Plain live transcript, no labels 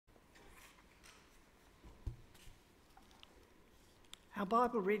Our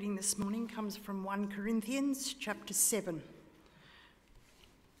Bible reading this morning comes from 1 Corinthians chapter 7,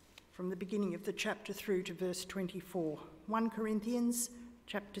 from the beginning of the chapter through to verse 24. 1 Corinthians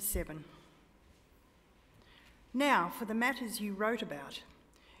chapter 7. Now, for the matters you wrote about,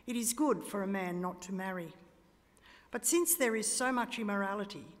 it is good for a man not to marry. But since there is so much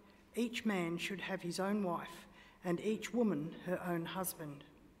immorality, each man should have his own wife, and each woman her own husband.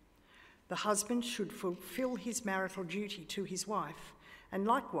 The husband should fulfill his marital duty to his wife, and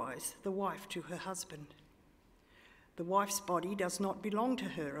likewise the wife to her husband. The wife's body does not belong to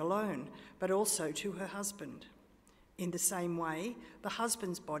her alone, but also to her husband. In the same way, the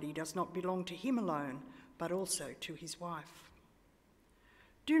husband's body does not belong to him alone, but also to his wife.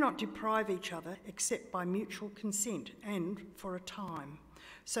 Do not deprive each other except by mutual consent and for a time,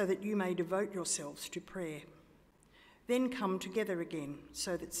 so that you may devote yourselves to prayer. Then come together again,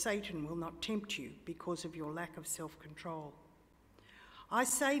 so that Satan will not tempt you because of your lack of self-control. I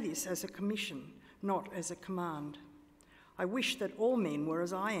say this as a commission, not as a command. I wish that all men were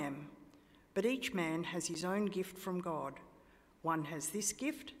as I am, but each man has his own gift from God. One has this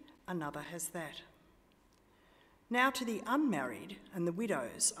gift, another has that. Now to the unmarried and the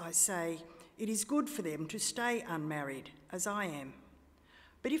widows I say, it is good for them to stay unmarried, as I am.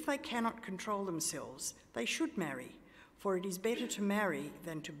 But if they cannot control themselves, they should marry, for it is better to marry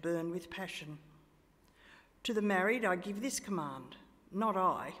than to burn with passion. To the married I give this command, not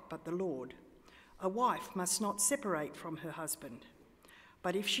I, but the Lord. A wife must not separate from her husband,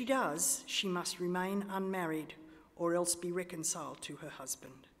 but if she does, she must remain unmarried or else be reconciled to her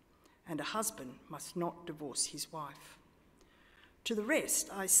husband, and a husband must not divorce his wife. To the rest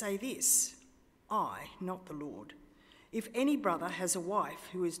I say this, I, not the Lord. If any brother has a wife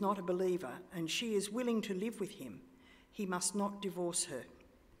who is not a believer and she is willing to live with him, he must not divorce her.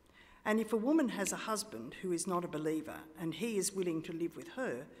 And if a woman has a husband who is not a believer and he is willing to live with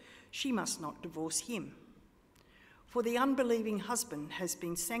her, she must not divorce him. For the unbelieving husband has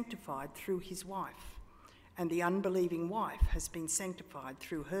been sanctified through his wife, and the unbelieving wife has been sanctified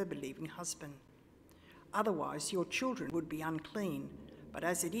through her believing husband. Otherwise your children would be unclean, but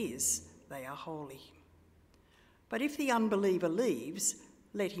as it is, they are holy. But if the unbeliever leaves,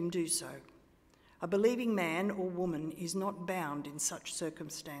 let him do so. A believing man or woman is not bound in such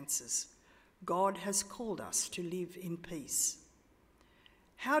circumstances. God has called us to live in peace.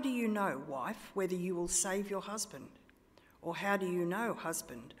 How do you know, wife, whether you will save your husband? Or how do you know,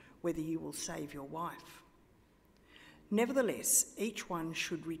 husband, whether you will save your wife? Nevertheless, each one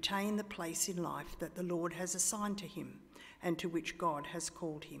should retain the place in life that the Lord has assigned to him and to which God has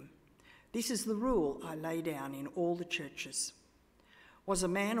called him. This is the rule I lay down in all the churches. Was a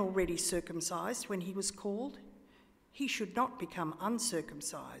man already circumcised when he was called? He should not become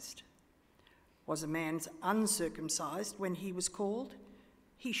uncircumcised. Was a man uncircumcised when he was called?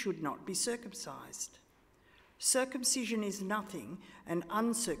 He should not be circumcised. Circumcision is nothing, and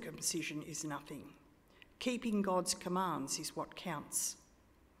uncircumcision is nothing. Keeping God's commands is what counts.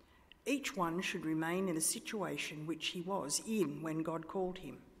 Each one should remain in the situation which he was in when God called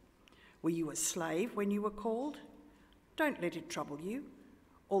him. Were you a slave when you were called? Don't let it trouble you,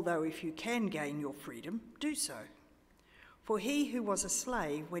 although if you can gain your freedom, do so. For he who was a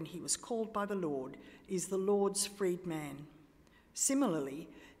slave when he was called by the Lord is the Lord's freedman. Similarly,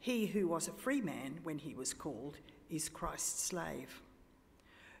 he who was a free man when he was called is Christ's slave.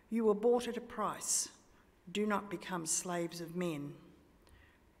 You were bought at a price. Do not become slaves of men.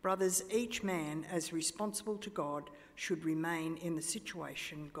 Brothers, each man, as responsible to God, should remain in the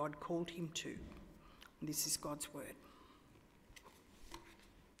situation God called him to. This is God's word.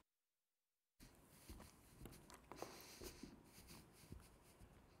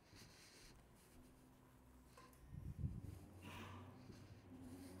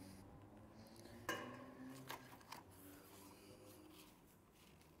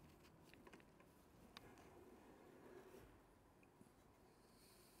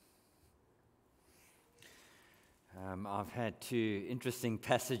 I've had two interesting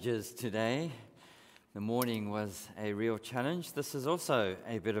passages today. The morning was a real challenge. This is also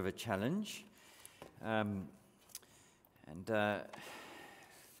a bit of a challenge.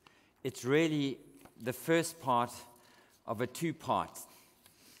 It's really the first part of a two-part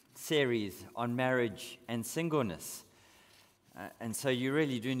series on marriage and singleness. And so you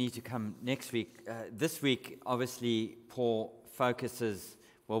really do need to come next week. This week, obviously, Paul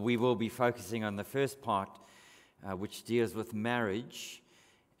we will be focusing on the first part, which deals with marriage.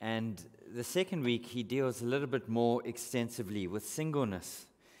 And the second week, he deals a little bit more extensively with singleness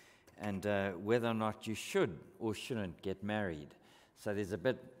and whether or not you should or shouldn't get married. So there's a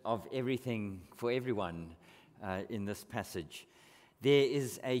bit of everything for everyone in this passage. There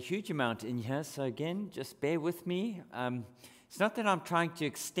is a huge amount in here, so again, just bear with me. It's not that I'm trying to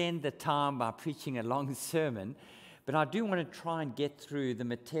extend the time by preaching a long sermon, but I do want to try and get through the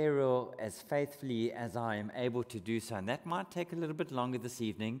material as faithfully as I am able to do so. And that might take a little bit longer this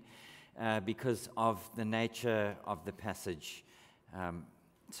evening because of the nature of the passage.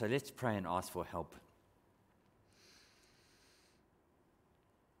 So let's pray and ask for help.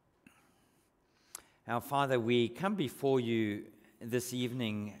 Our Father, we come before you this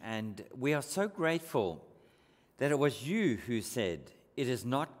evening, and we are so grateful that it was you who said, "It is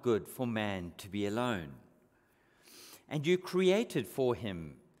not good for man to be alone." And you created for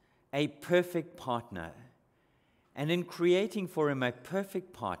him a perfect partner. And in creating for him a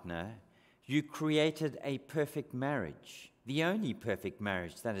perfect partner, you created a perfect marriage, the only perfect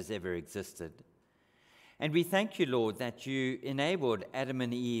marriage that has ever existed. And we thank you, Lord, that you enabled Adam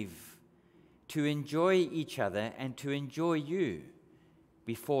and Eve to enjoy each other and to enjoy you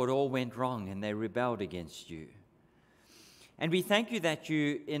before it all went wrong and they rebelled against you. And we thank you that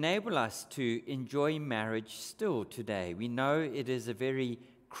you enable us to enjoy marriage still today. We know it is a very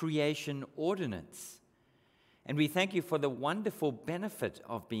creation ordinance. And we thank you for the wonderful benefit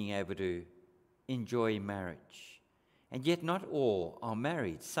of being able to enjoy marriage. And yet not all are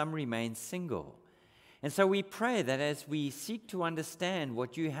married. Some remain single. And so we pray that as we seek to understand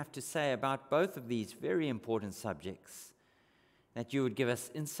what you have to say about both of these very important subjects, that you would give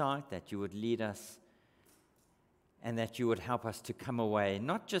us insight, that you would lead us, and that you would help us to come away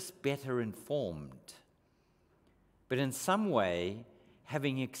not just better informed, but in some way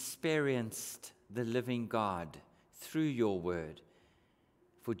having experienced the living God through your word,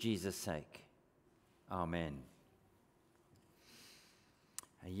 for Jesus' sake. Amen.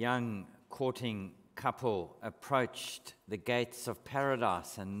 A young courting couple approached the gates of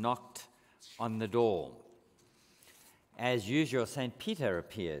paradise and knocked on the door. As usual, St. Peter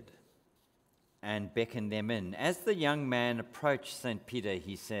appeared and beckoned them in. As the young man approached St. Peter,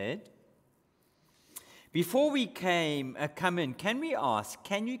 he said, "Before we come in, can we ask,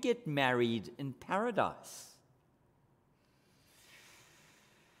 can you get married in paradise?"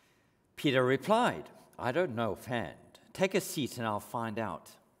 Peter replied, "I don't know offhand. Take a seat and I'll find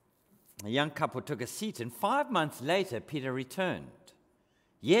out." The young couple took a seat, and 5 months later, Peter returned.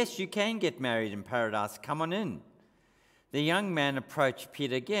 "Yes, you can get married in paradise. Come on in." The young man approached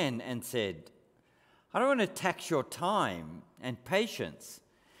Peter again and said, "I don't want to tax your time and patience,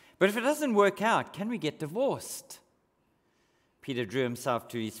 but if it doesn't work out, can we get divorced?" Peter drew himself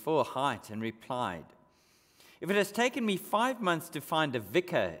to his full height and replied, "If it has taken me 5 months to find a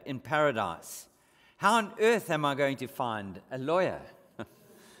vicar in paradise, how on earth am I going to find a lawyer?"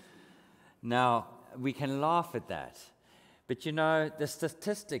 Now, we can laugh at that, but you know, the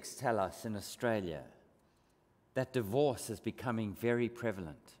statistics tell us in Australia that divorce is becoming very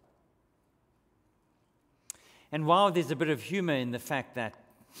prevalent. And while there's a bit of humor in the fact that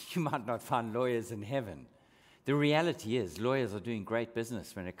you might not find lawyers in heaven, the reality is lawyers are doing great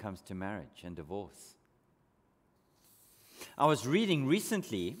business when it comes to marriage and divorce. I was reading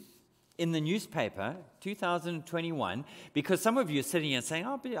recently in the newspaper, 2021, because some of you are sitting here saying,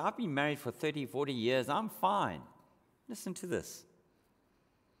 I've been married for 30, 40 years, I'm fine. Listen to this.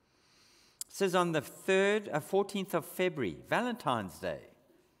 It says on the 14th of February, Valentine's Day,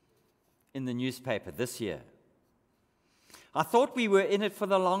 in the newspaper this year, "I thought we were in it for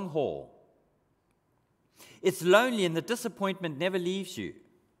the long haul. It's lonely and the disappointment never leaves you.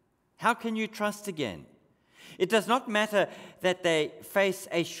 How can you trust again? It does not matter that they face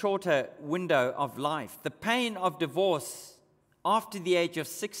a shorter window of life. The pain of divorce after the age of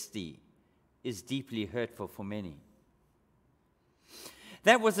 60 is deeply hurtful for many."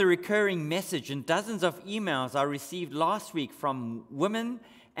 That was a recurring message in dozens of emails I received last week from women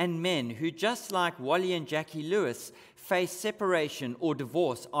and men who, just like Wally and Jackie Lewis, face separation or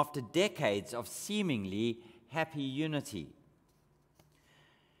divorce after decades of seemingly happy unity.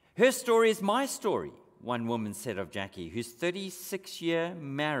 "Her story is my story," one woman said of Jackie, whose 36-year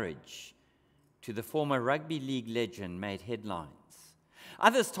marriage to the former rugby league legend made headlines.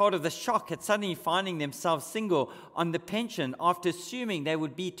 Others told of the shock at suddenly finding themselves single on the pension after assuming they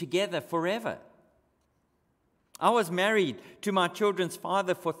would be together forever. "I was married to my children's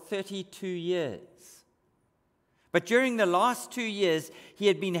father for 32 years. But during the last 2 years, he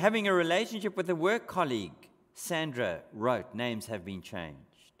had been having a relationship with a work colleague," Sandra wrote. Names have been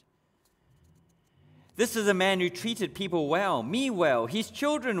changed. "This is a man who treated people well, me well, his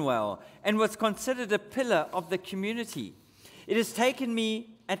children well, and was considered a pillar of the community. It has taken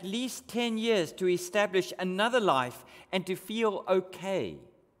me at least 10 years to establish another life and to feel okay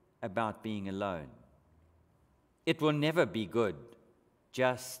about being alone. It will never be good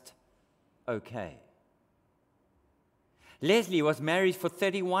just okay. Leslie was married for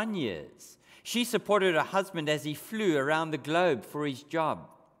 31 years. She supported her husband as he flew around the globe for his job.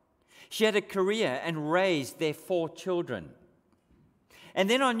 She had a career and raised their 4 children. And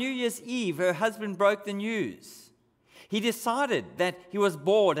then on New Year's Eve, her husband broke the news. He decided that he was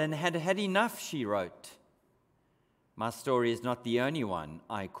bored and had had enough, she wrote. My story is not the only one,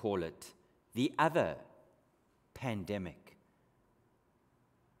 I call it the other pandemic.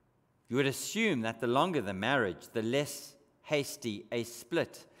 You would assume that the longer the marriage, the less hasty a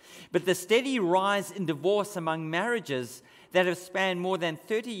split. But the steady rise in divorce among marriages that have spanned more than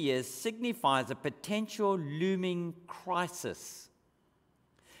 30 years signifies a potential looming crisis.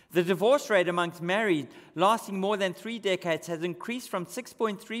 The divorce rate amongst married lasting more than 3 decades has increased from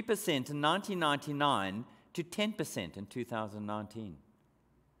 6.3% in 1999 to 10% in 2019.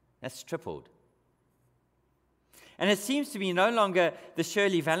 That's tripled. And it seems to be no longer the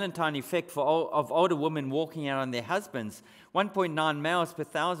Shirley Valentine effect of older women walking out on their husbands. 1.9 males per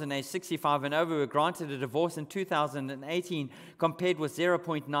thousand aged 65 and over were granted a divorce in 2018, compared with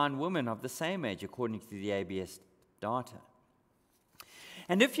 0.9 women of the same age, according to the ABS data.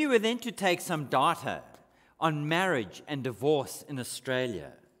 And if you were then to take some data on marriage and divorce in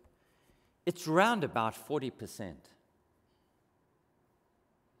Australia, it's round about 40%.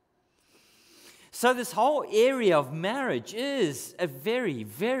 So this whole area of marriage is a very,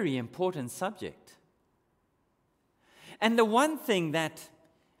 very important subject. And the one thing that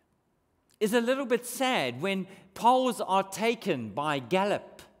is a little bit sad when polls are taken by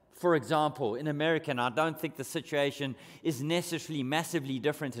Gallup, for example, in America, and I don't think the situation is necessarily massively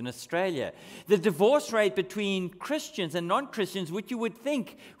different in Australia, the divorce rate between Christians and non-Christians, which you would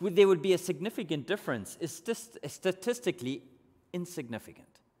think there would be a significant difference, is statistically insignificant.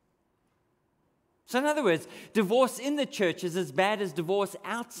 So in other words, divorce in the church is as bad as divorce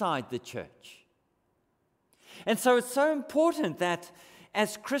outside the church. And so it's so important that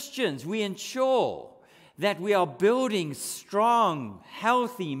as Christians we ensure that we are building strong,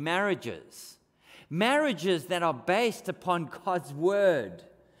 healthy marriages. Marriages that are based upon God's word.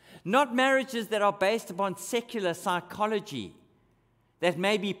 Not marriages that are based upon secular psychology that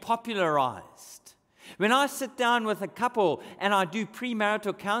may be popularized. When I sit down with a couple and I do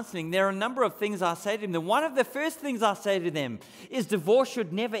premarital counseling, there are a number of things I say to them. One of the first things I say to them is divorce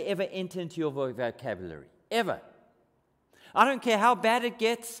should never, ever enter into your vocabulary. Ever. I don't care how bad it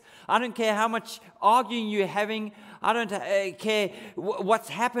gets. I don't care how much arguing you're having. I don't care what's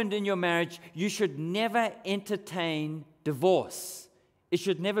happened in your marriage. You should never entertain divorce. It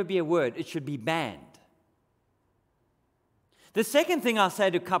should never be a word. It should be banned. The second thing I say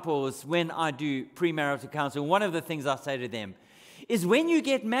to couples when I do premarital counseling, one of the things I say to them, is when you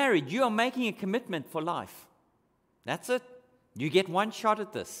get married, you are making a commitment for life. That's it. You get one shot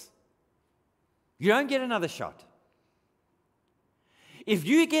at this. You don't get another shot. If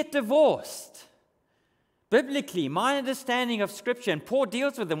you get divorced, biblically, my understanding of Scripture, and Paul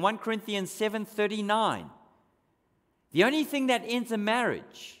deals with in 1 Corinthians 7:39, the only thing that ends a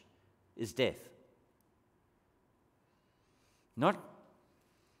marriage is death. Not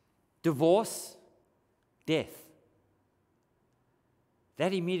divorce, death.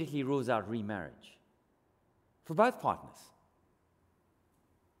 That immediately rules out remarriage for both partners.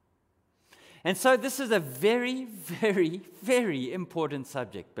 And so this is a very, very, very important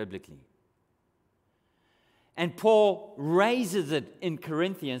subject biblically. And Paul raises it in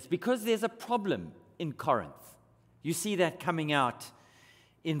Corinthians because there's a problem in Corinth. You see that coming out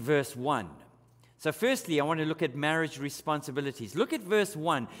in verse 1. So firstly, I want to look at marriage responsibilities. Look at verse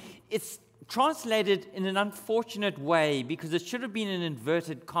 1. It's translated in an unfortunate way because it should have been in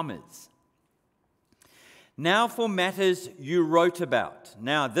inverted commas. Now for matters you wrote about.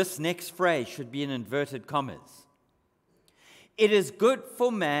 Now this next phrase should be in inverted commas. It is good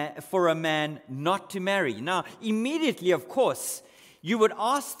for a man not to marry. Now immediately, of course, you would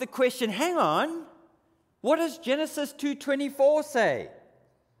ask the question, hang on, what does Genesis 2:24 say?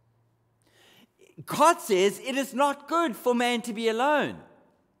 God says it is not good for man to be alone.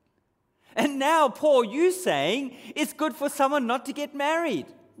 And now, Paul, you saying it's good for someone not to get married.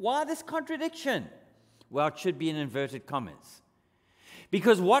 Why this contradiction? Well, it should be in inverted commas.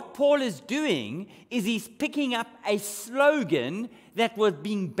 Because what Paul is doing is he's picking up a slogan that was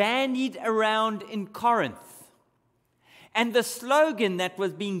being bandied around in Corinth. And the slogan that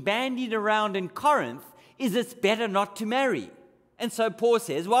was being bandied around in Corinth is it's better not to marry. And so Paul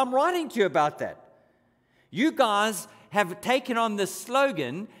says, well, I'm writing to you about that. You guys have taken on this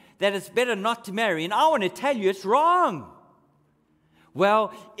slogan that it's better not to marry, and I want to tell you it's wrong.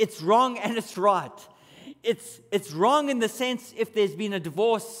 Well, it's wrong and it's right. it's wrong in the sense if there's been a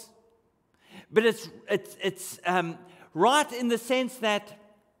divorce, but it's right in the sense that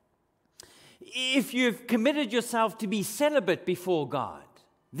if you've committed yourself to be celibate before God,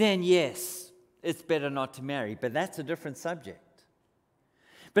 then yes, it's better not to marry, but that's a different subject.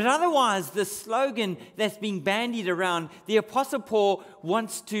 But otherwise, the slogan that's being bandied around, the Apostle Paul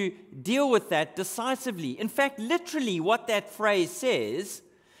wants to deal with that decisively. In fact, literally what that phrase says,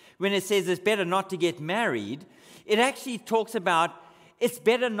 when it says it's better not to get married, it actually talks about it's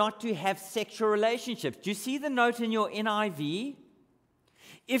better not to have sexual relationships. Do you see the note in your NIV?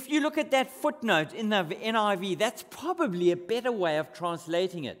 If you look at that footnote in the NIV, that's probably a better way of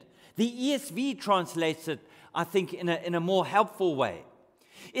translating it. The ESV translates it, I think, in a more helpful way.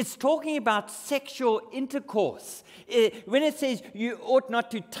 It's talking about sexual intercourse. When it says you ought not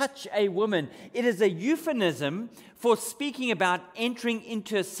to touch a woman, it is a euphemism for speaking about entering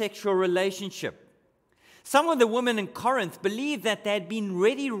into a sexual relationship. Some of the women in Corinth believed that they had been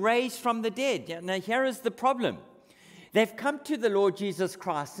already raised from the dead. Now, here is the problem. They've come to the Lord Jesus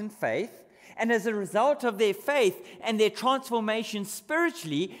Christ in faith, and as a result of their faith and their transformation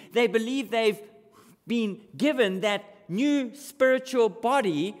spiritually, they believe they've been given that new spiritual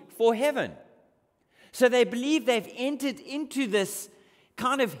body for heaven. So they believe they've entered into this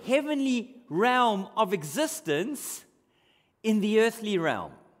kind of heavenly realm of existence in the earthly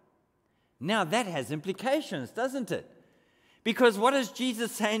realm. Now that has implications, doesn't it? Because what does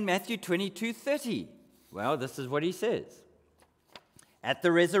Jesus say in Matthew 22:30? Well, this is what he says. At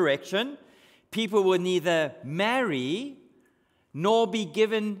the resurrection, people will neither marry nor be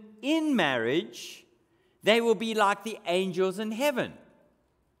given in marriage. They will be like the angels in heaven.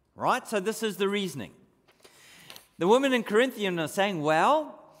 Right? So this is the reasoning. The women in Corinthians are saying,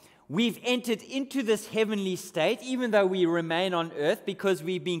 well, we've entered into this heavenly state, even though we remain on earth, because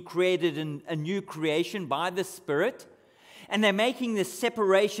we've been created in a new creation by the Spirit. And they're making this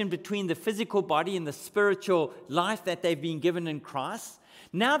separation between the physical body and the spiritual life that they've been given in Christ.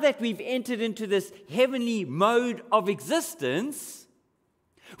 Now that we've entered into this heavenly mode of existence,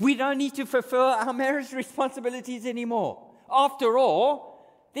 we don't need to fulfill our marriage responsibilities anymore. After all,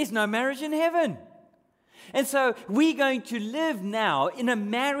 there's no marriage in heaven. And so we're going to live now in a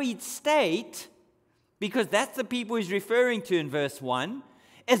married state, because that's the people he's referring to in verse 1,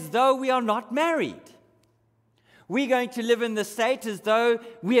 as though we are not married. We're going to live in the state as though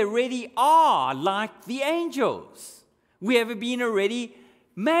we already are like the angels. We have been already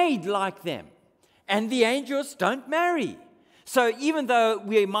made like them. And the angels don't marry. So even though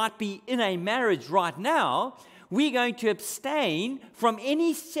we might be in a marriage right now, we're going to abstain from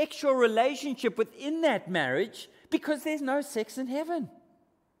any sexual relationship within that marriage because there's no sex in heaven.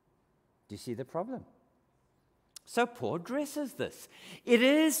 Do you see the problem? So Paul addresses this. It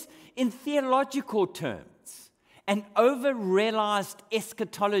is, in theological terms, an over-realized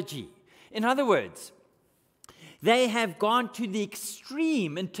eschatology. In other words, they have gone to the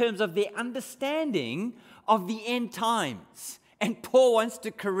extreme in terms of their understanding of the end times. And Paul wants to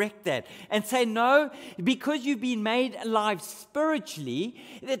correct that and say, no, because you've been made alive spiritually,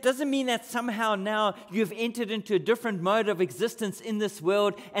 that doesn't mean that somehow now you've entered into a different mode of existence in this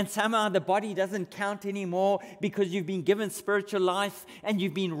world and somehow the body doesn't count anymore because you've been given spiritual life and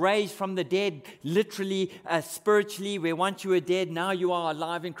you've been raised from the dead, literally, spiritually, where once you were dead, now you are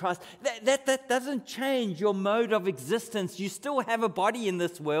alive in Christ. That doesn't change your mode of existence. You still have a body in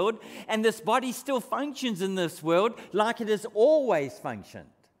this world, and this body still functions in this world like it is always functioned.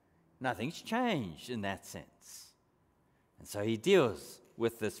 Nothing's changed in that sense. And so he deals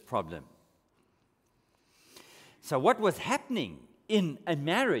with this problem. So what was happening in a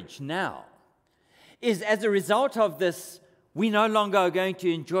marriage now is, as a result of this, we no longer are going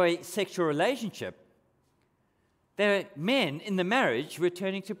to enjoy sexual relationship. The men in the marriage were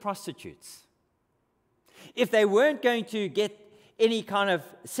turning to prostitutes. If they weren't going to get any kind of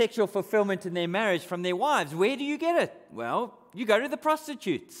sexual fulfillment in their marriage from their wives, where do you get it? Well, you go to the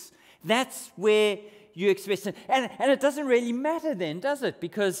prostitutes. That's where you express it. And it doesn't really matter then, does it?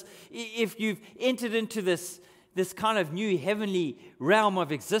 Because if you've entered into this kind of new heavenly realm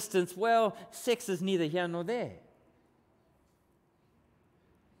of existence, well, sex is neither here nor there.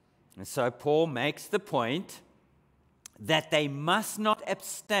 And so Paul makes the point that they must not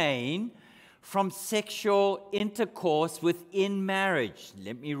abstain from sexual intercourse within marriage.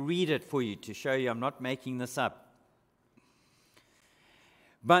 Let me read it for you to show you I'm not making this up.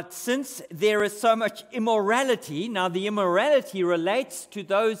 But since there is so much immorality, now the immorality relates to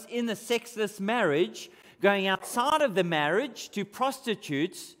those in a sexless marriage going outside of the marriage to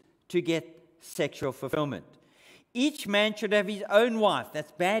prostitutes to get sexual fulfillment. Each man should have his own wife.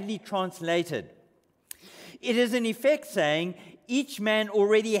 That's badly translated. It is in effect saying each man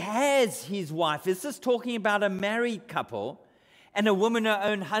already has his wife. This is talking about a married couple and a woman her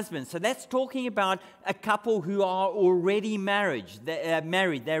own husband. So that's talking about a couple who are already married. They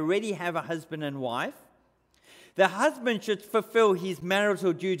already have a husband and wife. The husband should fulfill his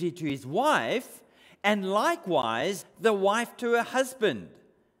marital duty to his wife, and likewise the wife to her husband.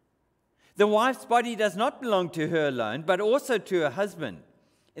 The wife's body does not belong to her alone, but also to her husband.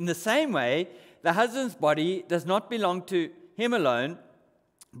 In the same way, the husband's body does not belong to him alone,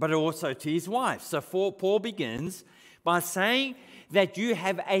 but also to his wife. So Paul begins by saying that you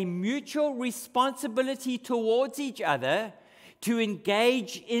have a mutual responsibility towards each other to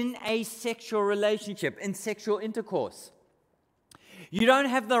engage in a sexual relationship, in sexual intercourse. You don't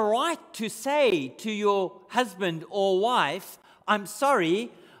have the right to say to your husband or wife, I'm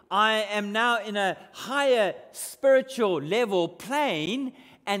sorry, I am now in a higher spiritual level plane,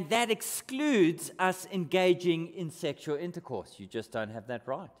 and that excludes us engaging in sexual intercourse. You just don't have that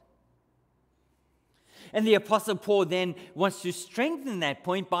right. And the Apostle Paul then wants to strengthen that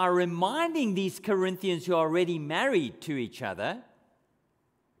point by reminding these Corinthians who are already married to each other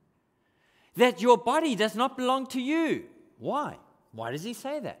that your body does not belong to you. Why? Why does he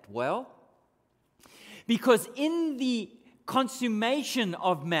say that? Well, because in the consummation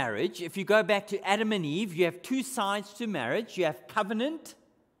of marriage, if you go back to Adam and Eve, you have two sides to marriage. You have covenant,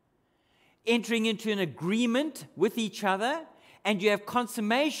 entering into an agreement with each other, and you have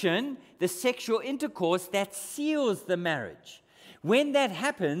consummation, the sexual intercourse that seals the marriage. When that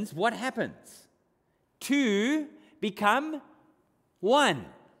happens, what happens? Two become one.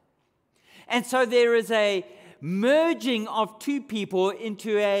 And so there is a merging of two people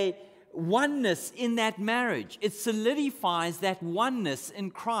into a oneness in that marriage. It solidifies that oneness in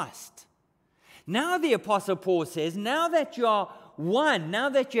Christ. Now the Apostle Paul says, now that you are one, now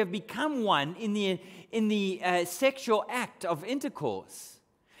that you have become one in the sexual act of intercourse,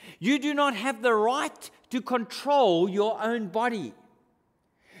 you do not have the right to control your own body.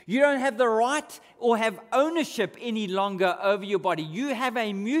 You don't have the right or have ownership any longer over your body. You have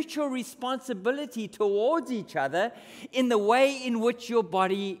a mutual responsibility towards each other in the way in which your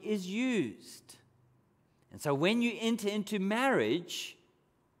body is used. And so when you enter into marriage,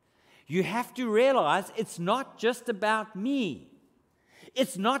 you have to realize it's not just about me.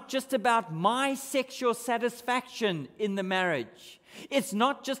 It's not just about my sexual satisfaction in the marriage. It's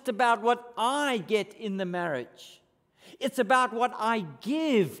not just about what I get in the marriage. It's about what I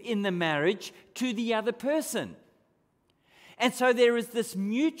give in the marriage to the other person. And so there is this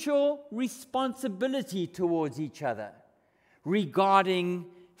mutual responsibility towards each other regarding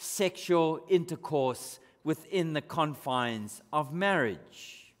sexual intercourse within the confines of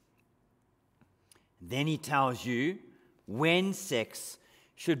marriage. Then he tells you when sex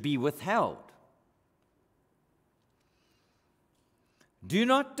should be withheld. Do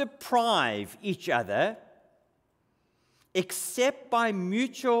not deprive each other except by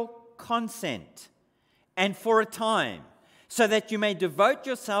mutual consent and for a time, so that you may devote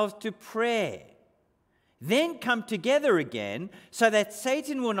yourselves to prayer. Then come together again, so that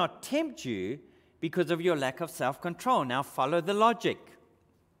Satan will not tempt you because of your lack of self-control. Now follow the logic.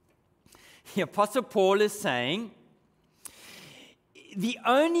 The Apostle Paul is saying, the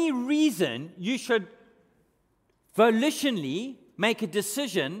only reason you should volitionally make a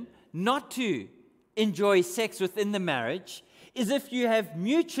decision not to enjoy sex within the marriage is if you have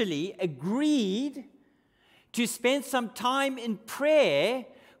mutually agreed to spend some time in prayer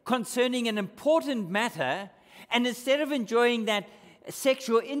concerning an important matter, and instead of enjoying that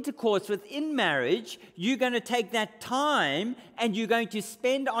sexual intercourse within marriage, you're going to take that time and you're going to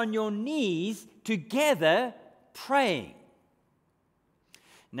spend on your knees together praying.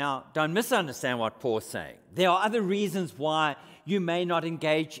 Now, don't misunderstand what Paul's saying. There are other reasons why you may not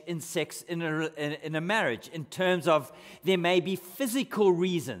engage in sex in a marriage, in terms of there may be physical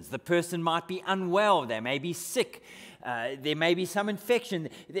reasons. The person might be unwell, they may be sick, there may be some infection.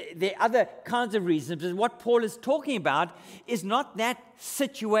 There are other kinds of reasons. But what Paul is talking about is not that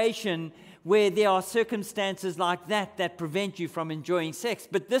situation where there are circumstances like that prevent you from enjoying sex.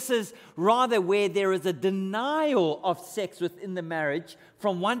 But this is rather where there is a denial of sex within the marriage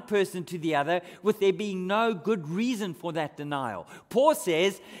from one person to the other, with there being no good reason for that denial. Paul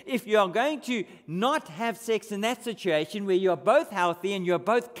says, if you are going to not have sex in that situation where you're both healthy and you're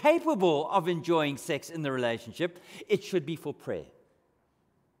both capable of enjoying sex in the relationship, it should be for prayer.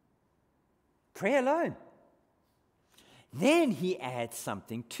 Prayer alone. Then he adds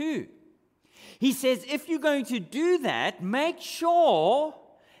something too. He says, if you're going to do that, make sure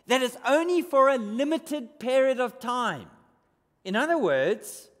that it's only for a limited period of time. In other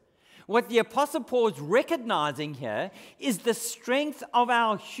words, what the Apostle Paul is recognizing here is the strength of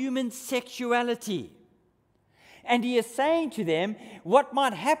our human sexuality. And he is saying to them, what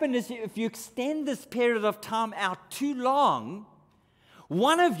might happen is if you extend this period of time out too long,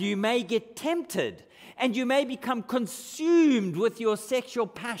 one of you may get tempted and you may become consumed with your sexual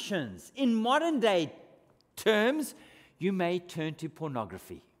passions. In modern day terms, you may turn to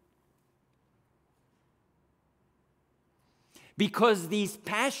pornography. Because these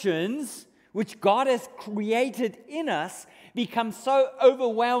passions, which God has created in us, become so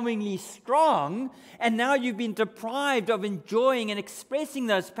overwhelmingly strong, and now you've been deprived of enjoying and expressing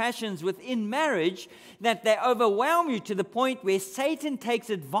those passions within marriage, that they overwhelm you to the point where Satan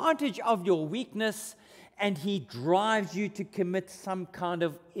takes advantage of your weakness and he drives you to commit some kind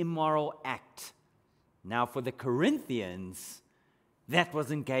of immoral act. Now, for the Corinthians, that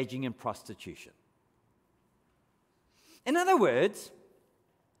was engaging in prostitution. In other words,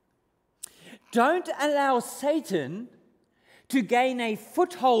 don't allow Satan to gain a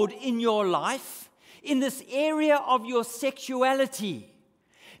foothold in your life in this area of your sexuality,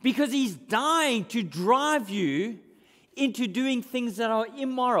 because he's dying to drive you into doing things that are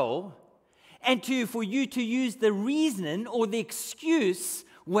immoral, and for you to use the reason or the excuse,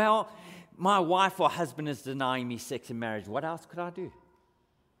 well, my wife or husband is denying me sex in marriage. What else could I do?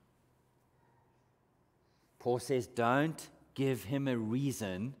 Paul says, don't give him a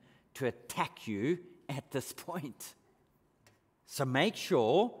reason to attack you at this point. So make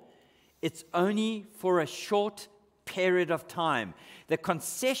sure it's only for a short period of time. The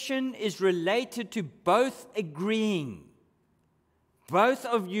concession is related to both agreeing. Both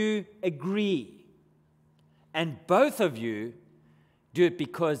of you agree. And both of you do it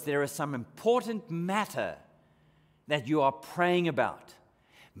because there is some important matter that you are praying about.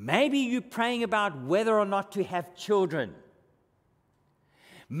 Maybe you're praying about whether or not to have children.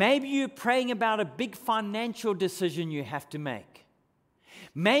 Maybe you're praying about a big financial decision you have to make.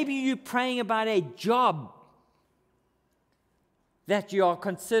 Maybe you're praying about a job that you are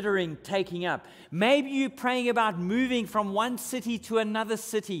considering taking up. Maybe you're praying about moving from one city to another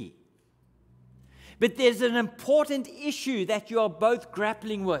city. But there's an important issue that you are both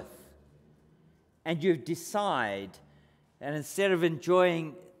grappling with. And you decide, and instead of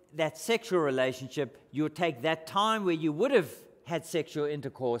enjoying that sexual relationship, you'll take that time where you would have had sexual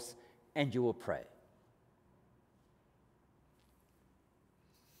intercourse and you will pray.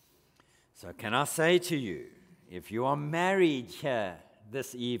 So can I say to you, if you are married here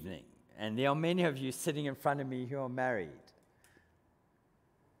this evening, and there are many of you sitting in front of me who are married,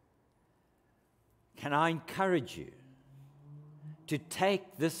 can I encourage you to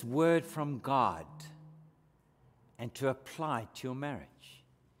take this word from God and to apply it to your marriage?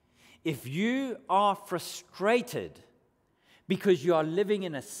 If you are frustrated because you are living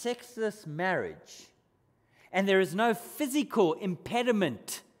in a sexless marriage and there is no physical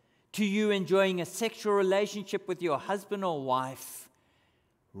impediment to you enjoying a sexual relationship with your husband or wife,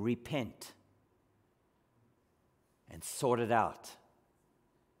 repent and sort it out.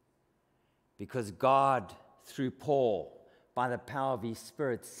 Because God, through Paul, by the power of his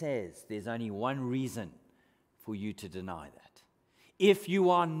Spirit, says there's only one reason for you to deny that. If you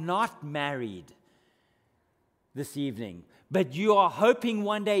are not married this evening, but you are hoping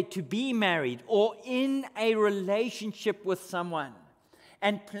one day to be married or in a relationship with someone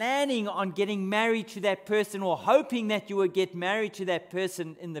and planning on getting married to that person or hoping that you will get married to that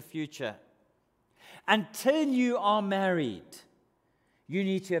person in the future, until you are married, you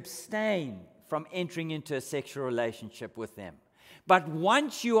need to abstain from entering into a sexual relationship with them. But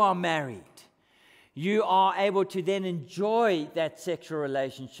once you are married, you are able to then enjoy that sexual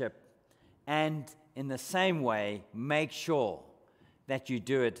relationship and in the same way make sure that you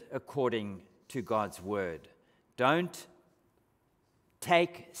do it according to God's word. Don't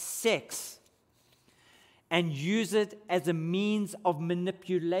take sex and use it as a means of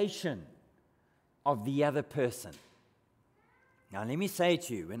manipulation of the other person. Now, let me say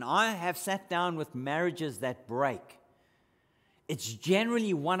to you, when I have sat down with marriages that break, it's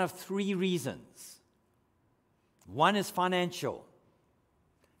generally one of three reasons. One is financial,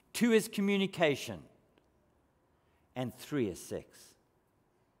 two is communication, and three is sex.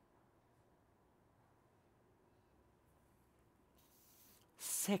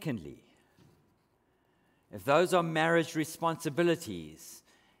 Secondly, if those are marriage responsibilities,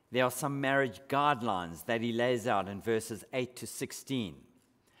 there are some marriage guidelines that he lays out in verses 8 to 16.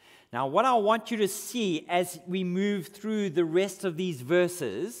 Now, what I want you to see as we move through the rest of these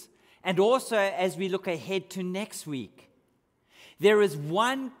verses, and also as we look ahead to next week, there is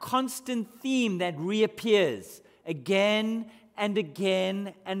one constant theme that reappears again and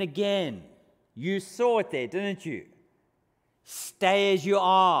again and again. You saw it there, didn't you? Stay as you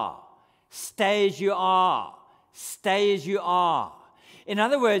are. Stay as you are. Stay as you are. In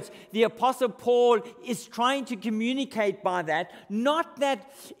other words, the Apostle Paul is trying to communicate by that, not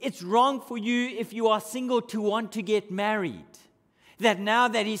that it's wrong for you if you are single to want to get married. That now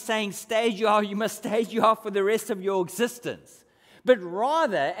that he's saying stay as you are, you must stay as you are for the rest of your existence. But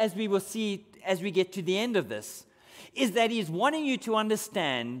rather, as we will see as we get to the end of this, is that he's wanting you to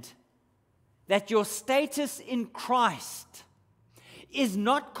understand that your status in Christ is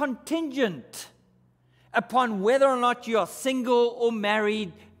not contingent upon whether or not you are single or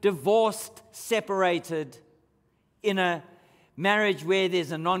married, divorced, separated, in a marriage where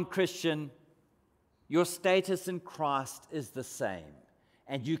there's a non-Christian. Your status in Christ is the same.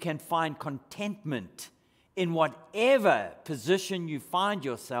 And you can find contentment in whatever position you find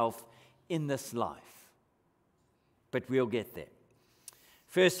yourself in this life. But we'll get there.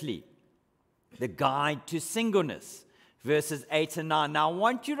 Firstly, the guide to singleness. Verses 8 and 9. Now, I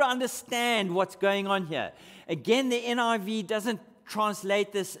want you to understand what's going on here. Again, the NIV doesn't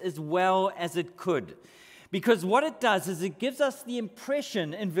translate this as well as it could. Because what it does is it gives us the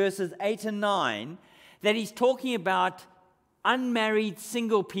impression in verses 8 and 9 that he's talking about unmarried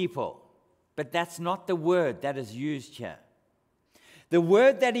single people. But that's not the word that is used here. The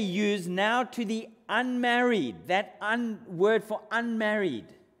word that he used now to the unmarried, that word for unmarried,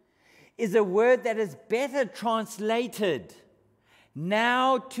 is a word that is better translated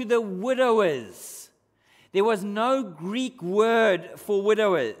now to the widowers. There was no Greek word for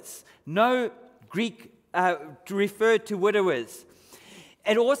widowers, no Greek to refer to widowers.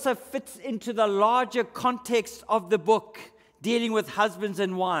 It also fits into the larger context of the book dealing with husbands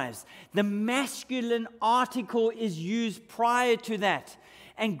and wives. The masculine article is used prior to that.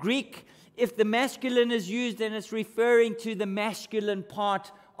 And Greek, if the masculine is used, then it's referring to the masculine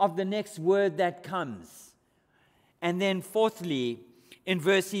part of the next word that comes. And then fourthly, in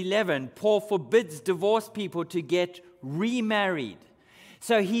verse 11, Paul forbids divorced people to get remarried.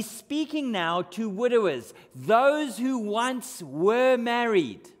 So he's speaking now to widowers, those who once were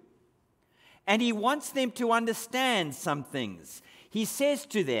married. And he wants them to understand some things. He says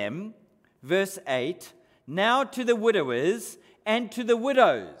to them, verse 8, now to the widowers and to the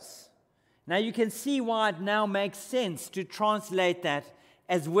widows. Now you can see why it now makes sense to translate that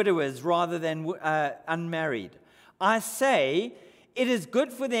as widowers rather than unmarried. I say, it is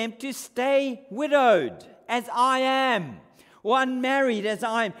good for them to stay widowed, as I am, or unmarried, as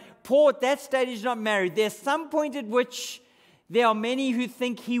I am. Paul at that stage is not married. There's some point at which there are many who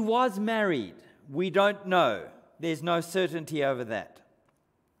think he was married. We don't know. There's no certainty over that.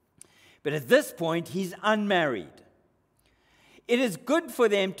 But at this point, he's unmarried. It is good for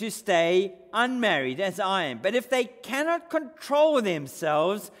them to stay unmarried, as I am. But if they cannot control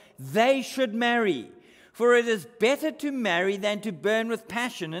themselves, they should marry. For it is better to marry than to burn with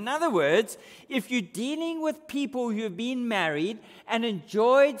passion. In other words, if you're dealing with people who have been married and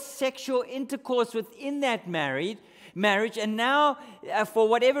enjoyed sexual intercourse within that marriage, and now, for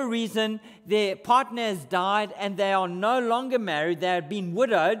whatever reason, their partner has died and they are no longer married, they have been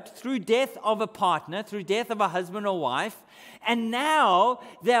widowed through death of a partner, through death of a husband or wife, and now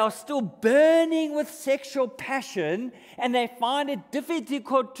they are still burning with sexual passion and they find it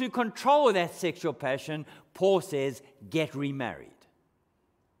difficult to control that sexual passion, Paul says, get remarried.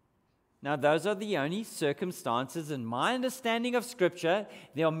 Now, those are the only circumstances in my understanding of Scripture,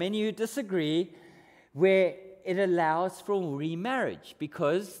 there are many who disagree, where it allows for remarriage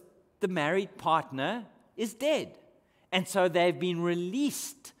because the married partner is dead. And so they've been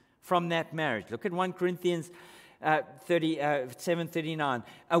released from that marriage. Look at 1 Corinthians 7:39.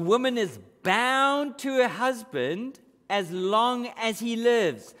 A woman is bound to her husband as long as he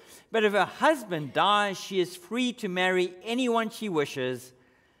lives. But if her husband dies, she is free to marry anyone she wishes,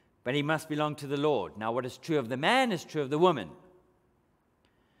 but he must belong to the Lord. Now, what is true of the man is true of the woman.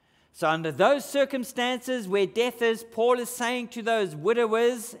 So under those circumstances where death is, Paul is saying to those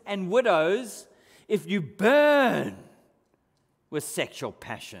widowers and widows, if you burn with sexual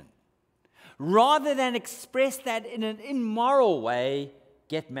passion, rather than express that in an immoral way,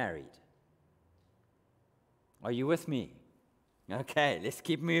 get married. Are you with me? Okay, let's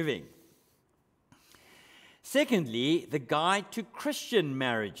keep moving. Secondly, the guide to Christian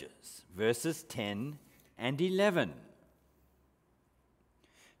marriages, verses 10 and 11.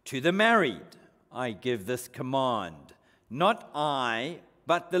 To the married, I give this command, not I,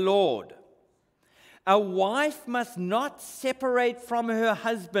 but the Lord. A wife must not separate from her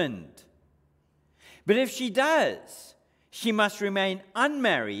husband. But if she does, she must remain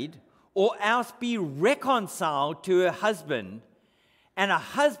unmarried or else be reconciled to her husband, and a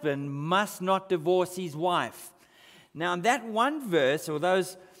husband must not divorce his wife. Now, in that one verse, or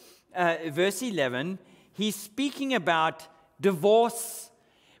those verse 11, he's speaking about divorce.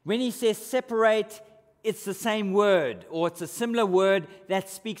 When he says separate, it's the same word, or it's a similar word that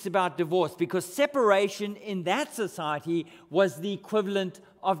speaks about divorce, because separation in that society was the equivalent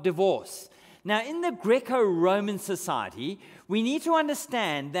of divorce. Now, in the Greco-Roman society, we need to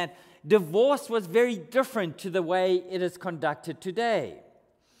understand that divorce was very different to the way it is conducted today.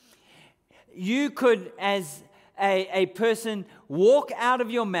 You could, as a person, walk out of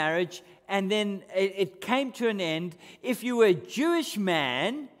your marriage and then it came to an end. If you were a Jewish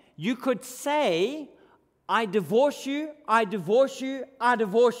man, you could say, I divorce you, I divorce you, I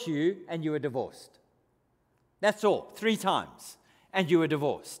divorce you, and you were divorced. That's all, 3 times, and you were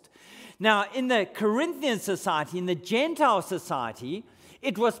divorced. Now, in the Corinthian society, in the Gentile society,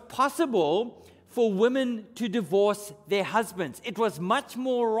 it was possible for women to divorce their husbands. It was much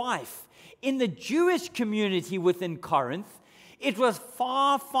more rife. In the Jewish community within Corinth, it was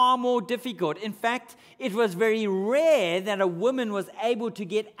far, far more difficult. In fact, it was very rare that a woman was able to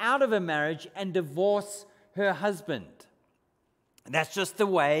get out of a marriage and divorce her husband. That's just the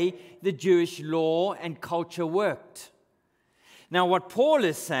way the Jewish law and culture worked. Now, what Paul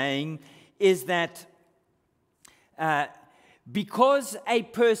is saying is that because a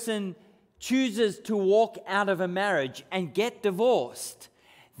person chooses to walk out of a marriage and get divorced,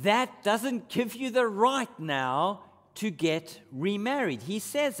 that doesn't give you the right now to get remarried. He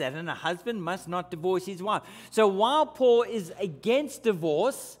says that, and a husband must not divorce his wife. So while Paul is against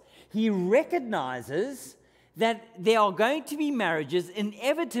divorce, he recognizes that there are going to be marriages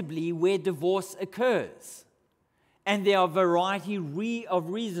inevitably where divorce occurs. And there are a variety of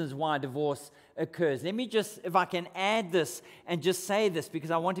reasons why divorce occurs. Let me just, if I can add this and just say this,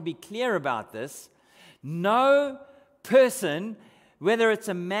 because I want to be clear about this. No person, whether it's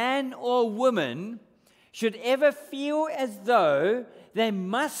a man or a woman, should ever feel as though they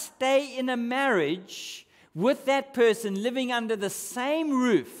must stay in a marriage with that person living under the same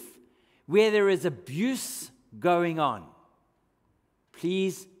roof where there is abuse going on.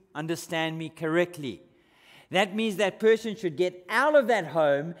 Please understand me correctly. That means that person should get out of that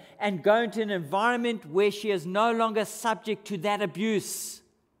home and go into an environment where she is no longer subject to that abuse.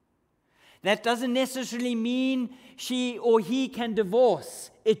 That doesn't necessarily mean she or he can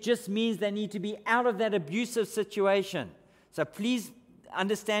divorce. It just means they need to be out of that abusive situation. So please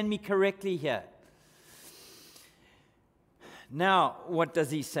understand me correctly here. Now, what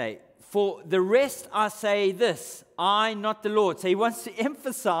does he say? For the rest I say this, I, not the Lord. So he wants to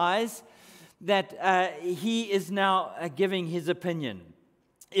emphasize that he is now giving his opinion.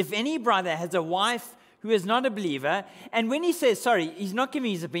 If any brother has a wife who is not a believer, and when he says, he's not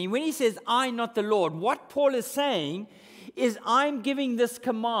giving his opinion, when he says, I, not the Lord, what Paul is saying is, I'm giving this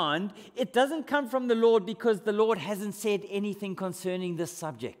command. It doesn't come from the Lord because the Lord hasn't said anything concerning this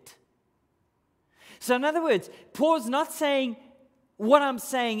subject. So in other words, Paul's not saying what I'm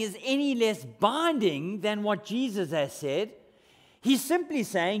saying is any less binding than what Jesus has said. He's simply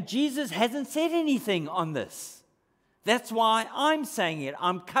saying Jesus hasn't said anything on this. That's why I'm saying it.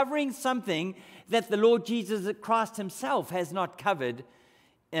 I'm covering something that the Lord Jesus Christ himself has not covered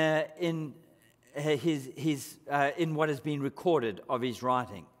in what has been recorded of his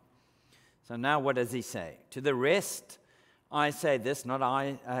writing. So now what does he say? To the rest I say this, not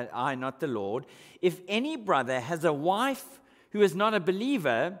I, not the Lord. If any brother has a wife who is not a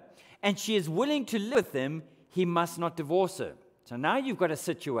believer and she is willing to live with him, he must not divorce her. So now you've got a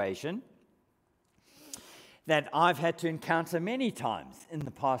situation that I've had to encounter many times in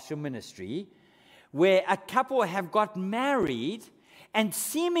the pastoral ministry, where a couple have got married, and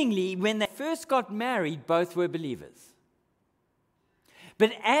seemingly when they first got married, both were believers.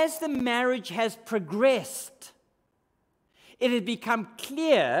 But as the marriage has progressed, it has become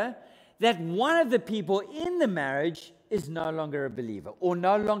clear that one of the people in the marriage is no longer a believer, or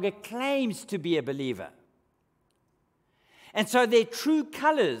no longer claims to be a believer. And so their true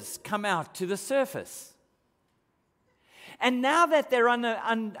colors come out to the surface. And now that they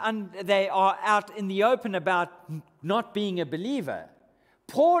are out in the open about not being a believer,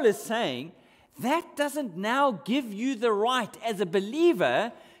 Paul is saying that doesn't now give you the right as a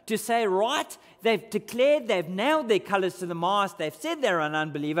believer to say, right, they've declared, they've nailed their colors to the mast, they've said they're an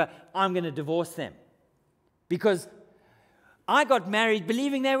unbeliever, I'm going to divorce them. Because I got married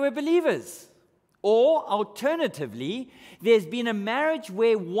believing they were believers. Or alternatively, there's been a marriage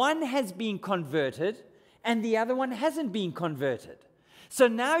where one has been converted and the other one hasn't been converted. So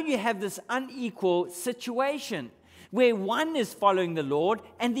now you have this unequal situation. where one is following the Lord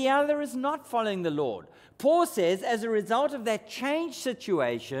and the other is not following the Lord. Paul says, as a result of that changed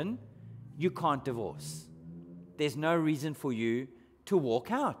situation, you can't divorce. There's no reason for you to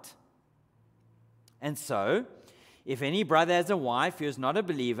walk out. And so, if any brother has a wife who is not a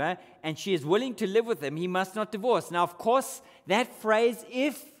believer and she is willing to live with him, he must not divorce. Now, of course, that phrase,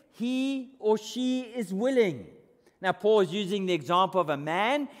 if he or she is willing. Now, Paul is using the example of a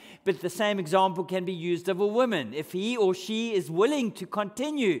man, but the same example can be used of a woman. If he or she is willing to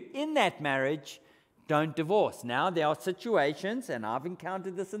continue in that marriage, don't divorce. Now, there are situations, and I've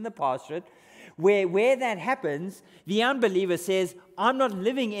encountered this in the pastorate, where that happens, the unbeliever says, I'm not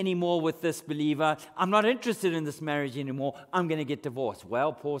living anymore with this believer. I'm not interested in this marriage anymore. I'm going to get divorced.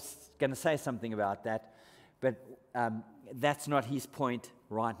 Well, Paul's going to say something about that, but that's not his point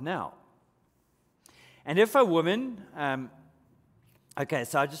right now. And if a woman, okay,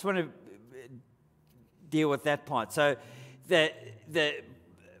 so I just want to deal with that part. So the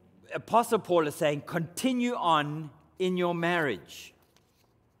Apostle Paul is saying, continue on in your marriage.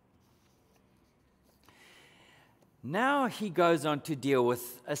 Now he goes on to deal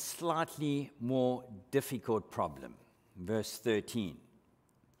with a slightly more difficult problem. Verse 13.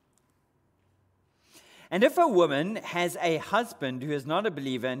 And if a woman has a husband who is not a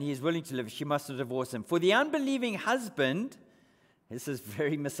believer and he is willing to live, she must divorce him. For the unbelieving husband, this is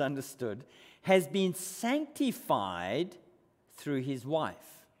very misunderstood, has been sanctified through his wife.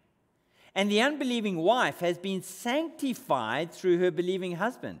 And the unbelieving wife has been sanctified through her believing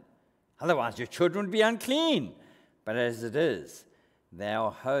husband. Otherwise, your children would be unclean. But as it is, they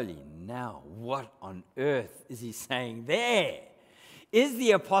are holy. Now, what on earth is he saying there? Is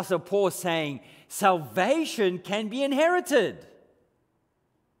the Apostle Paul saying salvation can be inherited?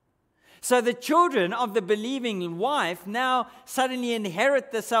 So the children of the believing wife now suddenly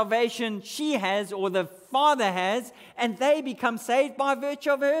inherit the salvation she has or the father has, and they become saved by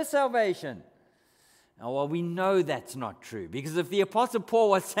virtue of her salvation. Now, well, we know that's not true, because if the Apostle Paul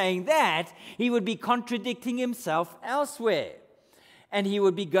was saying that, he would be contradicting himself elsewhere. And he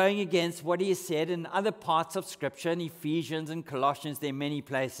would be going against what he has said in other parts of Scripture, in Ephesians and Colossians. There are many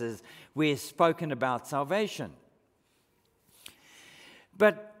places where he's spoken about salvation.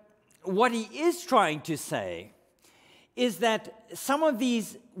 But what he is trying to say is that some of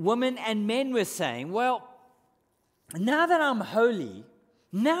these women and men were saying, well, now that I'm holy,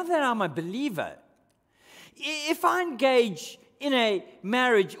 now that I'm a believer, if I engage in a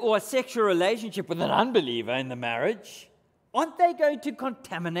marriage or a sexual relationship with an unbeliever in the marriage, aren't they going to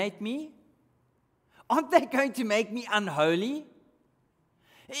contaminate me? Aren't they going to make me unholy?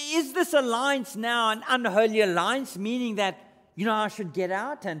 Is this alliance now an unholy alliance, meaning that, I should get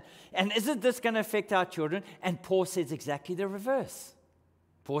out? And isn't this going to affect our children? And Paul says exactly the reverse.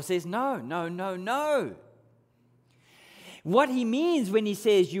 Paul says, no. What he means when he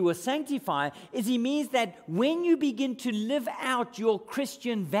says you will sanctify is he means that when you begin to live out your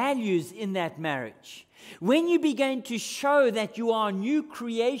Christian values in that marriage, when you begin to show that you are a new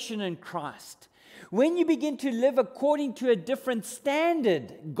creation in Christ, when you begin to live according to a different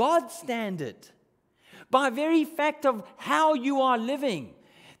standard, God's standard, by very fact of how you are living,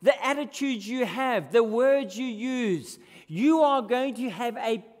 the attitudes you have, the words you use, you are going to have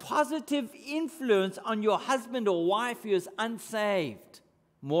a positive influence on your husband or wife who is unsaved.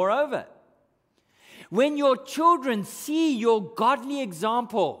 Moreover, when your children see your godly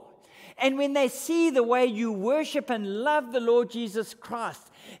example, and when they see the way you worship and love the Lord Jesus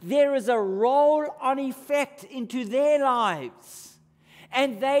Christ, there is a roll-on effect into their lives.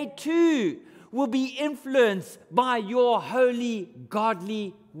 And they too will be influenced by your holy,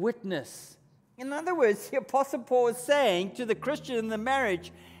 godly witness. In other words, the Apostle Paul is saying to the Christian in the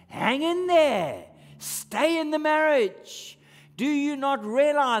marriage, hang in there, stay in the marriage. Do you not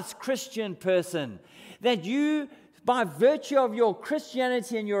realize, Christian person, that you, by virtue of your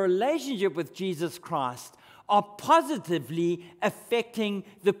Christianity and your relationship with Jesus Christ, are positively affecting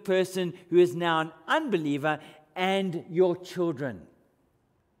the person who is now an unbeliever and your children?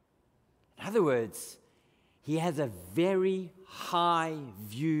 In other words, he has a very high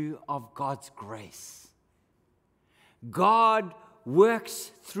view of God's grace. God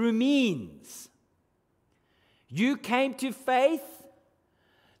works through means. You came to faith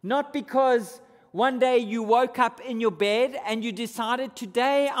not because one day you woke up in your bed and you decided,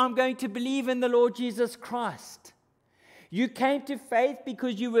 today I'm going to believe in the Lord Jesus Christ. You came to faith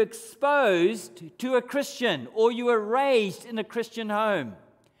because you were exposed to a Christian or you were raised in a Christian home.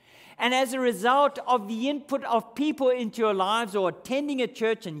 And as a result of the input of people into your lives or attending a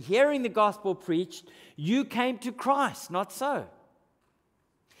church and hearing the gospel preached, you came to Christ. Not so.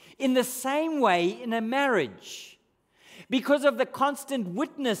 In the same way, in a marriage, because of the constant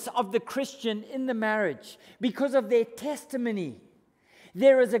witness of the Christian in the marriage, because of their testimony,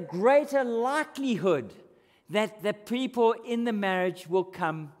 there is a greater likelihood that the people in the marriage will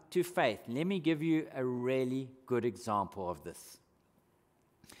come to faith. Let me give you a really good example of this.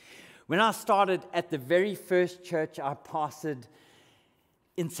 When I started at the very first church I pastored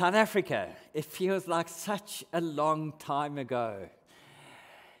in South Africa, it feels like such a long time ago.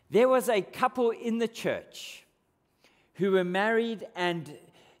 There was a couple in the church who were married, and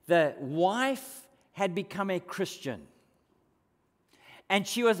the wife had become a Christian. And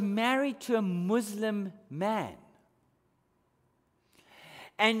she was married to a Muslim man.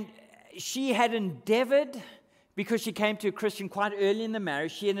 And she had endeavored, because she came to a Christian quite early in the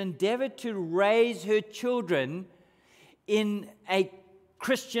marriage, she had endeavored to raise her children in a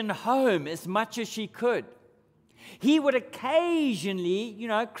Christian home as much as she could. He would occasionally,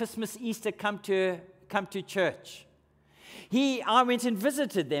 Christmas, Easter, come to church. I went and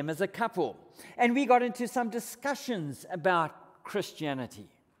visited them as a couple, and we got into some discussions about Christianity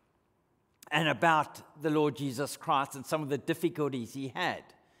and about the Lord Jesus Christ and some of the difficulties he had,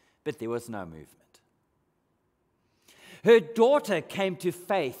 but there was no movement. Her daughter came to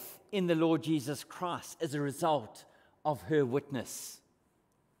faith in the Lord Jesus Christ as a result of her witness.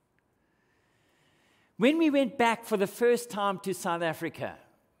 When we went back for the first time to South Africa,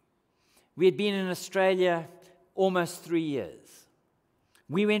 we had been in Australia almost 3 years.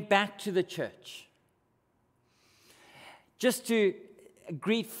 We went back to the church just to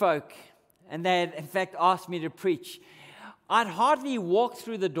greet folk, and they had in fact asked me to preach. I'd hardly walked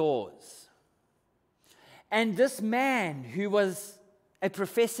through the doors, and this man, who was a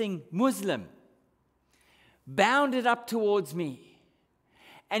professing Muslim, bounded up towards me,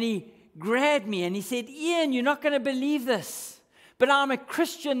 and he grabbed me and he said, "Ian, you're not going to believe this, but I'm a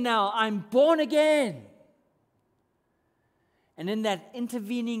Christian now. I'm born again." And in that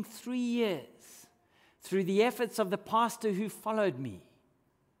intervening 3 years, through the efforts of the pastor who followed me,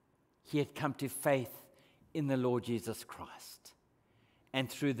 he had come to faith in the Lord Jesus Christ. And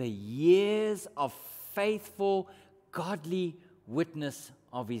through the years of faithful, godly witness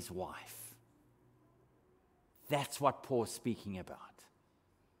of his wife. That's what Paul's speaking about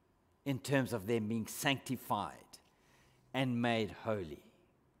in terms of them being sanctified and made holy.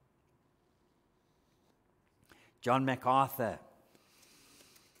 John MacArthur,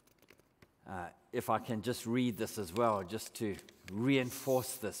 if I can just read this as well, just to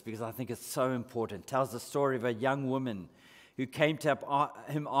reinforce this, because I think it's so important, tells the story of a young woman who came to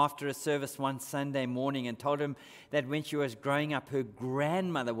him after a service one Sunday morning and told him that when she was growing up, her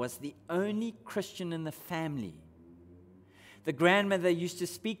grandmother was the only Christian in the family. The grandmother used to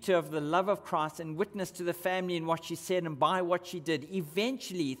speak to her of the love of Christ and witness to the family in what she said and by what she did.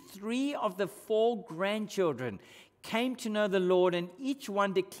 Eventually, 3 of the 4 grandchildren came to know the Lord, and each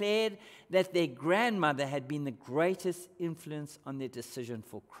one declared that their grandmother had been the greatest influence on their decision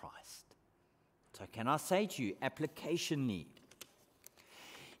for Christ. So can I say to you, application need.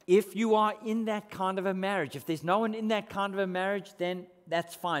 If you are in that kind of a marriage, if there's no one in that kind of a marriage, then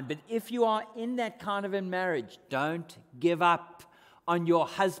that's fine. But if you are in that kind of a marriage, don't give up on your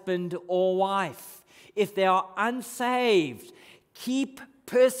husband or wife. If they are unsaved, keep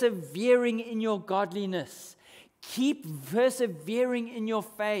persevering in your godliness. Keep persevering in your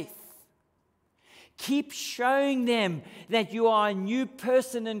faith. Keep showing them that you are a new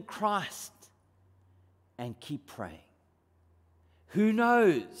person in Christ. And keep praying. Who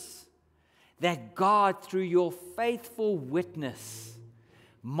knows that God, through your faithful witness,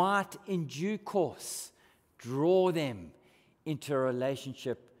 might in due course draw them into a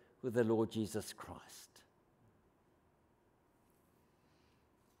relationship with the Lord Jesus Christ.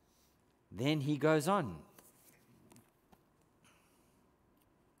 Then he goes on.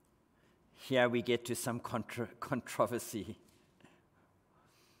 Here we get to some controversy.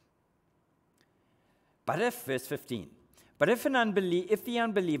 But if, verse 15, but if the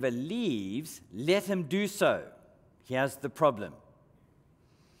unbeliever leaves, let him do so. Here's the problem.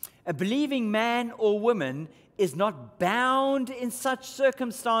 A believing man or woman is not bound in such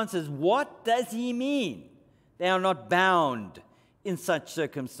circumstances. What does he mean? They are not bound in such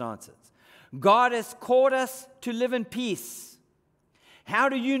circumstances. God has called us to live in peace. How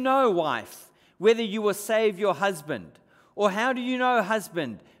do you know, wife, whether you will save your husband? Or how do you know,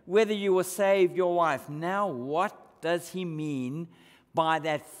 husband, whether you will save your wife? Now, what does he mean by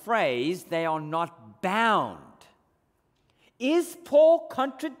that phrase, they are not bound? Is Paul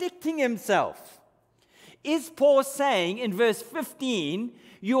contradicting himself? Is Paul saying in verse 15,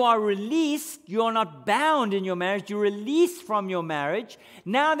 You are released. You are not bound in your marriage. You're released from your marriage.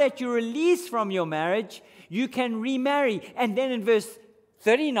 Now that you're released from your marriage, you can remarry. And then in verse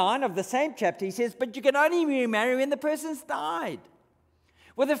 39 of the same chapter, he says, but you can only remarry when the person's died.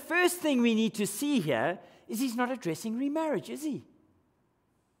 Well, the first thing we need to see here is he's not addressing remarriage, is he?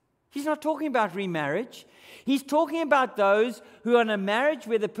 He's not talking about remarriage. He's talking about those who are in a marriage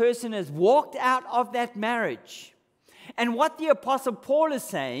where the person has walked out of that marriage. And what the Apostle Paul is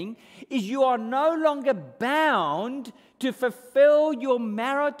saying is you are no longer bound to fulfill your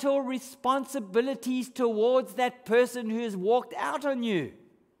marital responsibilities towards that person who has walked out on you.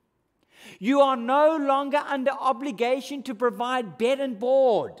 You are no longer under obligation to provide bed and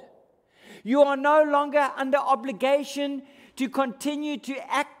board. You are no longer under obligation to continue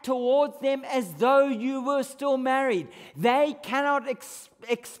to act towards them as though you were still married. They cannot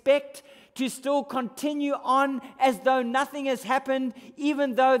expect to still continue on as though nothing has happened,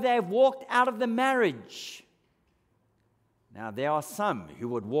 even though they have walked out of the marriage. Now, there are some who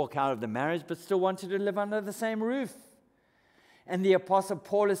would walk out of the marriage but still wanted to live under the same roof. And the Apostle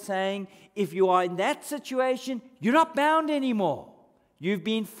Paul is saying, if you are in that situation, you're not bound anymore. You've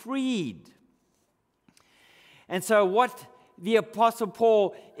been freed. And so what the Apostle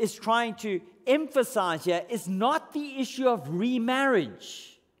Paul is trying to emphasize here is not the issue of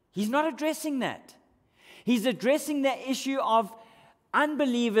remarriage. He's not addressing that. He's addressing the issue of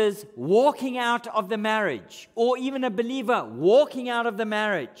unbelievers walking out of the marriage, or even a believer walking out of the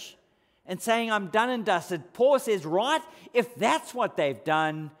marriage and saying, I'm done and dusted. Paul says, right, if that's what they've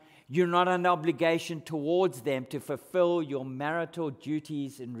done, you're not under obligation towards them to fulfill your marital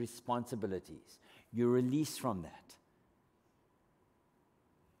duties and responsibilities. You're released from that.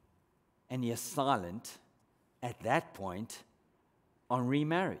 And you're silent at that point on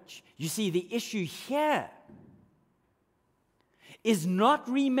remarriage. You see, the issue here is not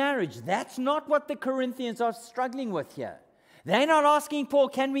remarriage. That's not what the Corinthians are struggling with here. They're not asking Paul,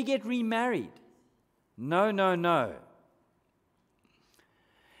 can we get remarried? No, no, no.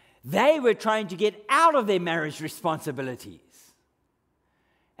 They were trying to get out of their marriage responsibilities.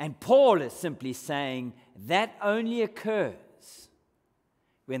 And Paul is simply saying that only occurs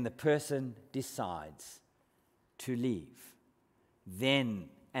when the person decides to leave. Then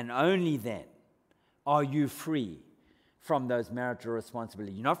and only then are you free from those marital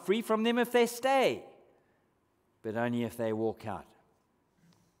responsibilities. You're not free from them if they stay, but only if they walk out.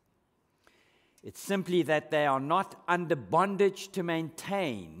 It's simply that they are not under bondage to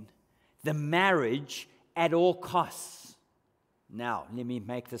maintain the marriage at all costs. Now, let me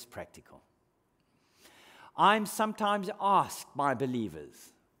make this practical. I'm sometimes asked by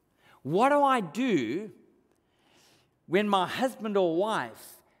believers, what do I do when my husband or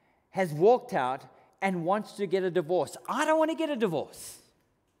wife has walked out and wants to get a divorce? I don't want to get a divorce.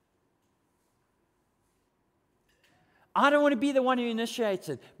 I don't want to be the one who initiates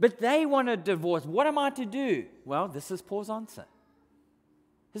it, but they want a divorce. What am I to do? Well, this is Paul's answer,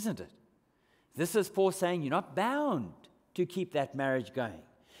 isn't it? This is Paul saying you're not bound to keep that marriage going.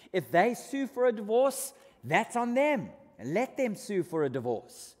 If they sue for a divorce, that's on them. Let them sue for a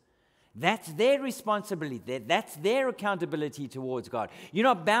divorce. That's their responsibility. That's their accountability towards God. You're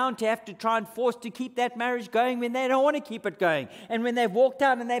not bound to have to try and force to keep that marriage going when they don't want to keep it going. And when they've walked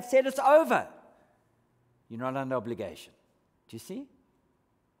out and they've said it's over, you're not under obligation. Do you see?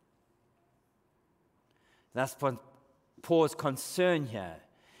 That's what Paul's concern here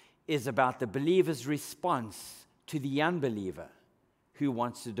is about the believer's response to the unbeliever who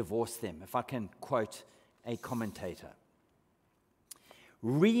wants to divorce them. If I can quote a commentator.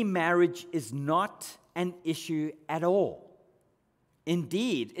 Remarriage is not an issue at all.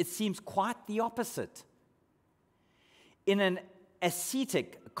 Indeed, it seems quite the opposite. In an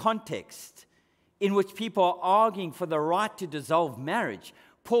ascetic context in which people are arguing for the right to dissolve marriage,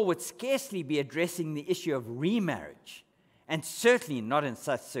 Paul would scarcely be addressing the issue of remarriage, and certainly not in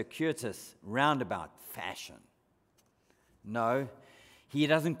such circuitous, roundabout fashion. No, he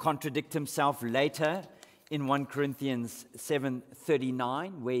doesn't contradict himself later in 1 Corinthians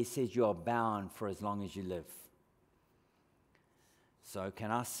 7:39, where he says you are bound for as long as you live. So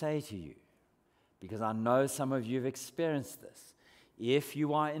can I say to you, because I know some of you have experienced this, if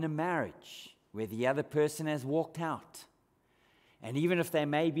you are in a marriage where the other person has walked out, and even if they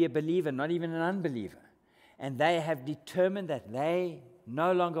may be a believer, not even an unbeliever, and they have determined that they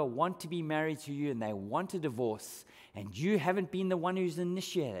no longer want to be married to you and they want a divorce, and you haven't been the one who's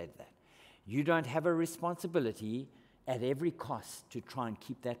initiated that, you don't have a responsibility at every cost to try and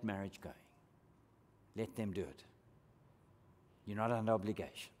keep that marriage going. Let them do it. You're not under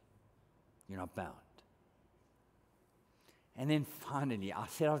obligation. You're not bound. And then finally, I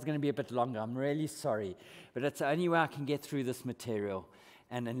said I was going to be a bit longer. I'm really sorry. But it's the only way I can get through this material.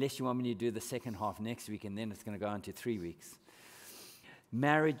 And unless you want me to do the second half next week, and then it's going to go into 3 weeks.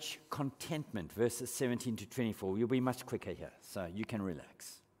 Marriage contentment, verses 17 to 24. You'll be much quicker here, so you can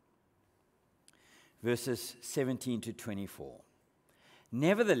relax. Verses 17 to 24.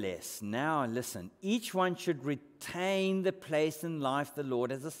 Nevertheless, now listen, each one should retain the place in life the Lord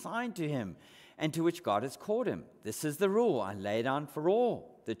has assigned to him and to which God has called him. This is the rule I lay down for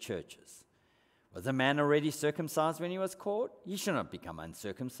all the churches. Was a man already circumcised when he was called? He should not become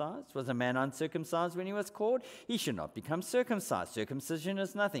uncircumcised. Was a man uncircumcised when he was called? He should not become circumcised. Circumcision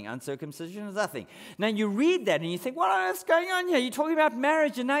is nothing. Uncircumcision is nothing. Now you read that and you think, what on earth's going on here? You're talking about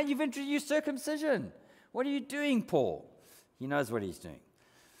marriage and now you've introduced circumcision. What are you doing, Paul? He knows what he's doing.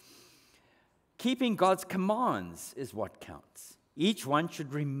 Keeping God's commands is what counts. Each one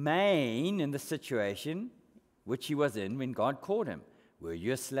should remain in the situation which he was in when God called him. Were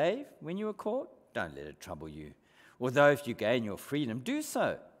you a slave when you were called? Don't let it trouble you. Although if you gain your freedom, do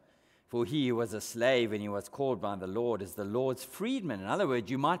so. For he who was a slave when he was called by the Lord is the Lord's freedman. In other words,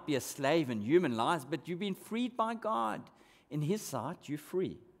 you might be a slave in human lives, but you've been freed by God. In his sight, you're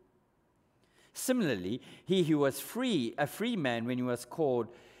free. Similarly, he who was free, a free man when he was called,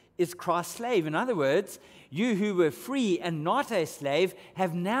 is Christ's slave. In other words, you who were free and not a slave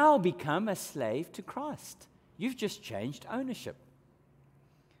have now become a slave to Christ. You've just changed ownership.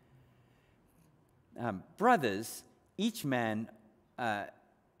 Brothers, each man,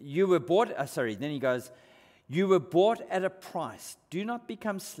 you were bought, then he goes, you were bought at a price. Do not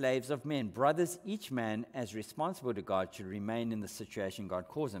become slaves of men. Brothers, each man, as responsible to God, should remain in the situation God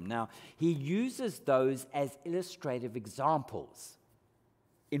calls him. Now, he uses those as illustrative examples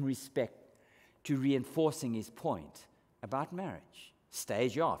in respect to reinforcing his point about marriage.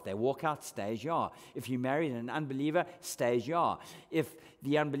 Stage you are. If they walk out, stage you are. If you married an unbeliever, stage you are. If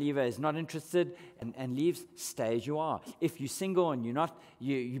the unbeliever is not interested and leaves, stage you are. If you're single and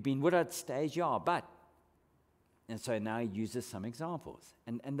you've been widowed, stage you are. And so now he uses some examples.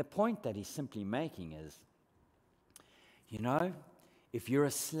 And the point that he's simply making is, if you're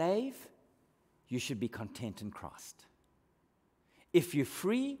a slave, you should be content in Christ. If you're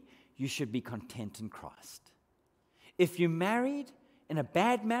free, you should be content in Christ. If you're married in a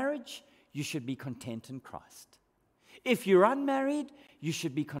bad marriage, you should be content in Christ. If you're unmarried, you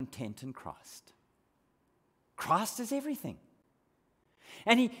should be content in Christ. Christ is everything.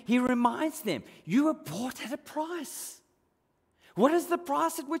 And he reminds them, you were bought at a price. What is the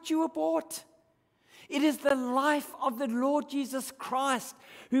price at which you were bought? It is the life of the Lord Jesus Christ,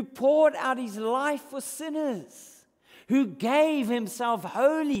 who poured out his life for sinners, who gave himself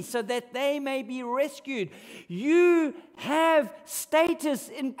wholly so that they may be rescued. You have status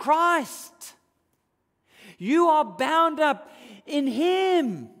in Christ. You are bound up in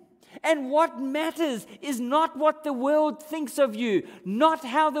him. And what matters is not what the world thinks of you, not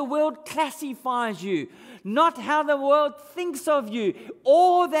how the world classifies you, not how the world thinks of you.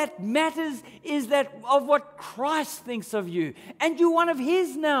 All that matters is that of what Christ thinks of you. And you're one of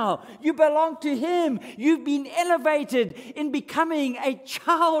his now. You belong to him. You've been elevated in becoming a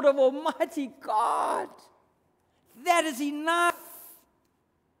child of Almighty God. That is enough.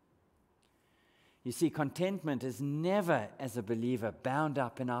 You see, contentment is never, as a believer, bound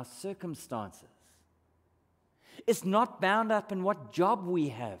up in our circumstances. It's not bound up in what job we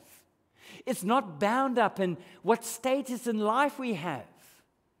have. It's not bound up in what status in life we have.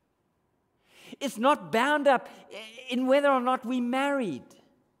 It's not bound up in whether or not we married.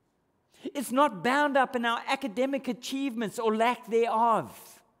 It's not bound up in our academic achievements or lack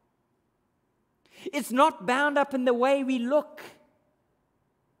thereof. It's not bound up in the way we look.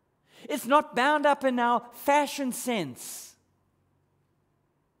 It's not bound up in our fashion sense.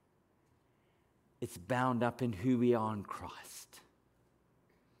 It's bound up in who we are in Christ.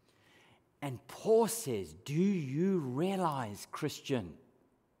 And Paul says, do you realize, Christian,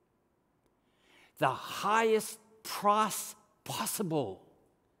 the highest price possible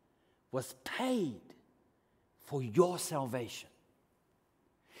was paid for your salvation?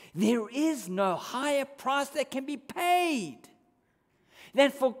 There is no higher price that can be paid than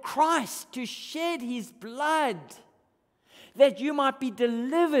for Christ to shed his blood, that you might be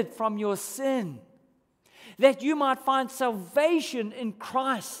delivered from your sin, that you might find salvation in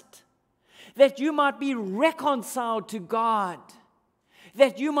Christ, that you might be reconciled to God,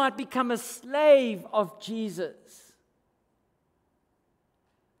 that you might become a slave of Jesus.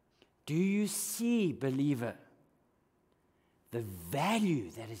 Do you see, believer, the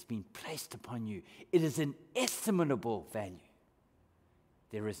value that has been placed upon you? It is an inestimable value.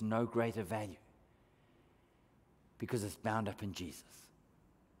 There is no greater value. because it's bound up in Jesus.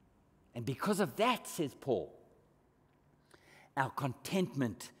 And because of that, says Paul, our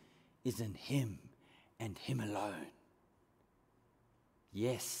contentment is in Him and Him alone.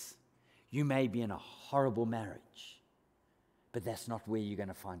 Yes, you may be in a horrible marriage, but that's not where you're going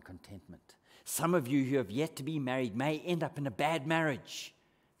to find contentment. Some of you who have yet to be married may end up in a bad marriage.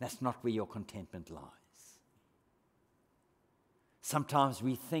 That's not where your contentment lies. Sometimes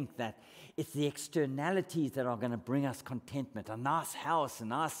we think that it's the externalities that are going to bring us contentment, a nice house, a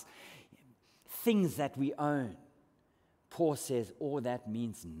nice things that we own. Paul says all that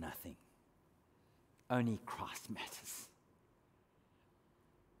means nothing. Only Christ matters.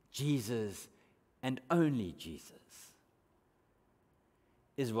 Jesus and only Jesus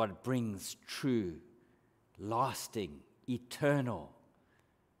is what brings true, lasting, eternal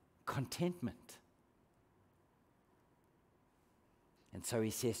contentment. And so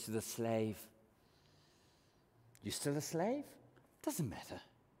he says to the slave, "You still a slave? Doesn't matter.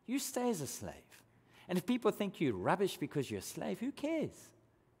 You stay as a slave. And if people think you're rubbish because you're a slave, who cares?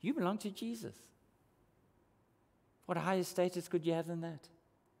 You belong to Jesus. What higher status could you have than that?"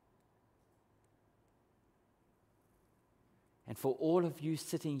 And for all of you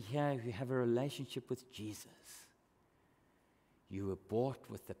sitting here who have a relationship with Jesus, you were bought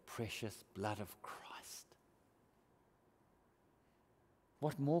with the precious blood of Christ.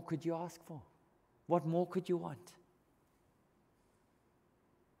 What more could you ask for? What more could you want?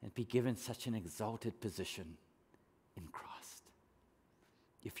 And be given such an exalted position in Christ.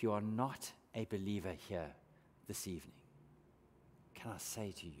 If you are not a believer here this evening, can I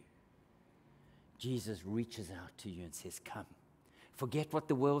say to you, Jesus reaches out to you and says, "Come." Forget what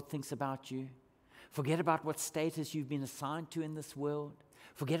the world thinks about you. Forget about what status you've been assigned to in this world.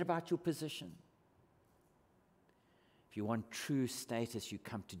 Forget about your position. If you want true status, you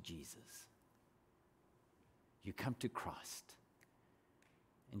come to Jesus. You come to Christ,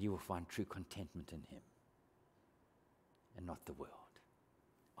 and you will find true contentment in Him and not the world.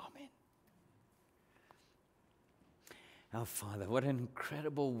 Amen. Our Father, what an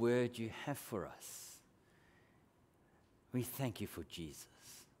incredible word you have for us. We thank you for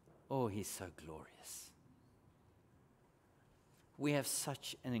Jesus. Oh, He's so glorious. We have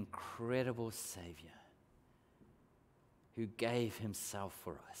such an incredible Savior who gave Himself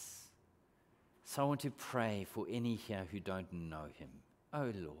for us. So I want to pray for any here who don't know Him.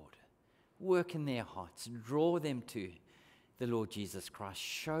 Oh Lord, work in their hearts. Draw them to the Lord Jesus Christ.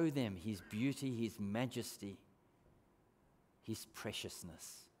 Show them His beauty, His majesty, His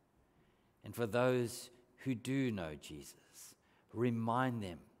preciousness. And for those who do know Jesus, remind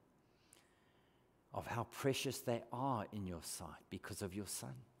them of how precious they are in your sight because of your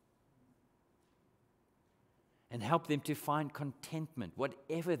Son. And help them to find contentment,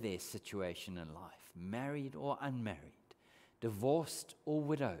 whatever their situation in life, married or unmarried, divorced or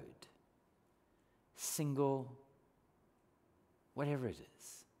widowed, single, whatever it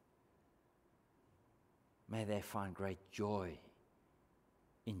is. May they find great joy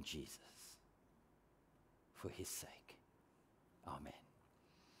in Jesus for His sake. Amen.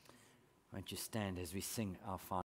 Won't you stand as we sing our final